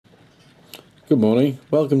Good morning,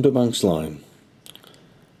 welcome to Banks Lyon.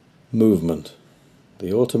 Movement,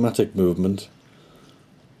 the automatic movement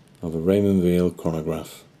of a Raymond Weil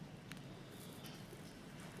chronograph.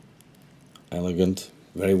 Elegant,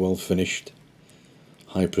 very well finished,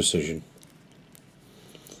 high precision.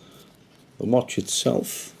 The watch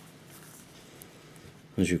itself,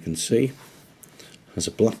 as you can see, has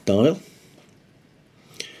a black dial,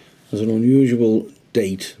 has an unusual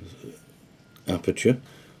date aperture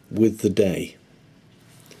with the day.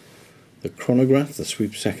 The chronograph, the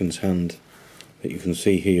sweep seconds hand that you can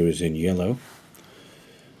see here, is in yellow,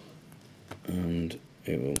 and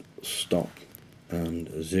it will stop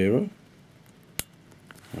and 0,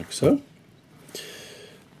 like so.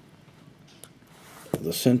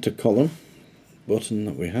 The center column button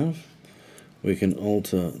that we have, we can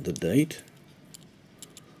alter the date,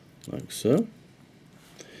 like so.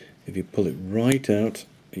 If you pull it right out,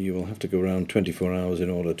 you will have to go around 24 hours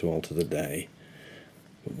in order to alter the day.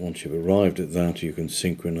 But once you've arrived at that, you can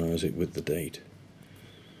synchronize it with the date.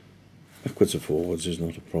 Backwards and forwards is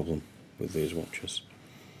not a problem with these watches.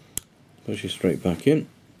 Push you straight back in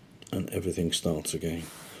and everything starts again.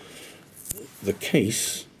 The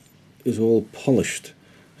case is all polished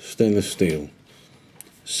stainless steel,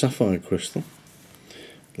 sapphire crystal.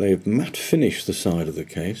 They've matte finished the side of the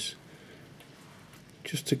case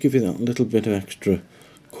just to give you that little bit of extra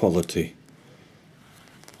quality.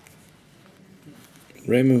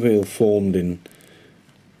 Raymond Weil formed in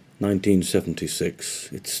 1976.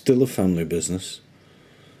 It's still a family business,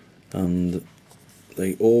 and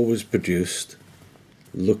they always produced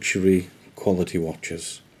luxury quality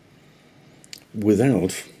watches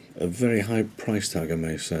without a very high price tag, I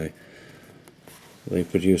may say. They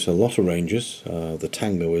produce a lot of ranges. The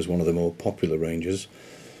Tango is one of the more popular ranges,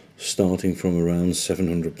 starting from around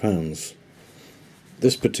 £700.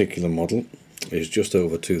 This particular model is just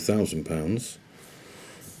over £2,000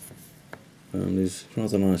 and is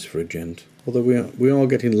rather nice for a gent. Although we are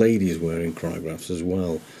getting ladies wearing chronographs as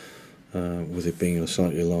well, with it being a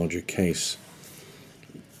slightly larger case.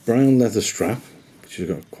 Brown leather strap, which has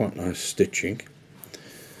got quite nice stitching.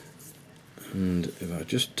 And if I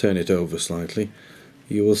just turn it over slightly,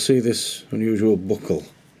 you will see this unusual buckle,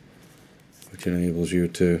 which enables you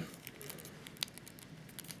to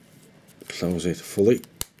close it fully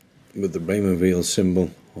with the Raymond Weil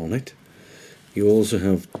symbol on it. You also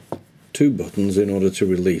have two buttons in order to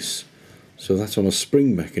release, so that's on a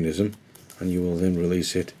spring mechanism, and you will then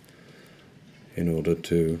release it in order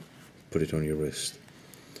to put it on your wrist.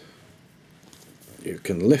 You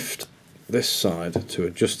can lift this side to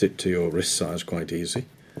adjust it to your wrist size quite easy.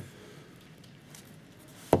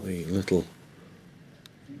 The little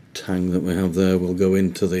tang that we have there will go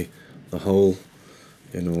into the hole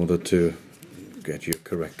in order to get your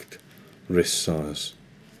correct wrist size.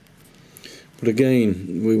 But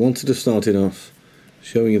again, we wanted to start it off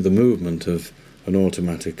showing you the movement of an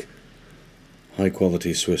automatic high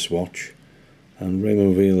quality Swiss watch, and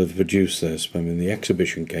Raymond Weil have produced this. I mean, the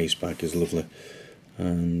exhibition case back is lovely,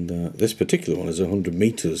 and this particular one is 100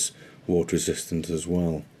 meters water resistant as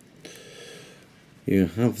well. You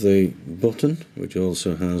have the button, which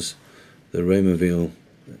also has the Raymond Weil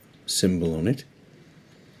symbol on it.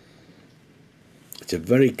 It's a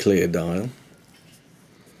very clear dial.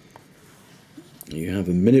 You have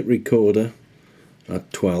a minute recorder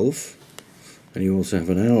at 12, and you also have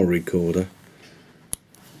an hour recorder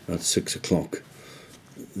at 6 o'clock.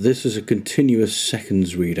 This is a continuous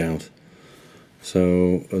seconds readout,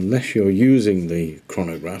 so unless you're using the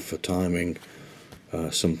chronograph for timing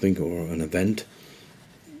something or an event,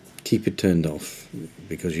 keep it turned off,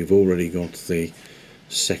 because you've already got the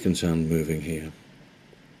seconds hand moving here.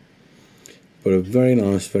 But a very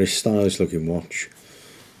nice, very stylish looking watch.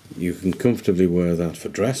 You can comfortably wear that for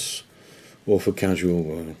dress or for casual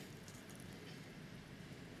wear.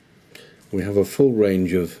 We have a full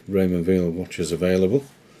range of Raymond Weil watches available,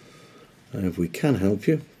 and if we can help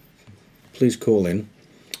you, please call in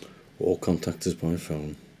or contact us by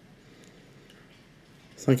phone.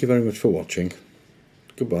 Thank you very much for watching.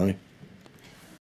 Goodbye.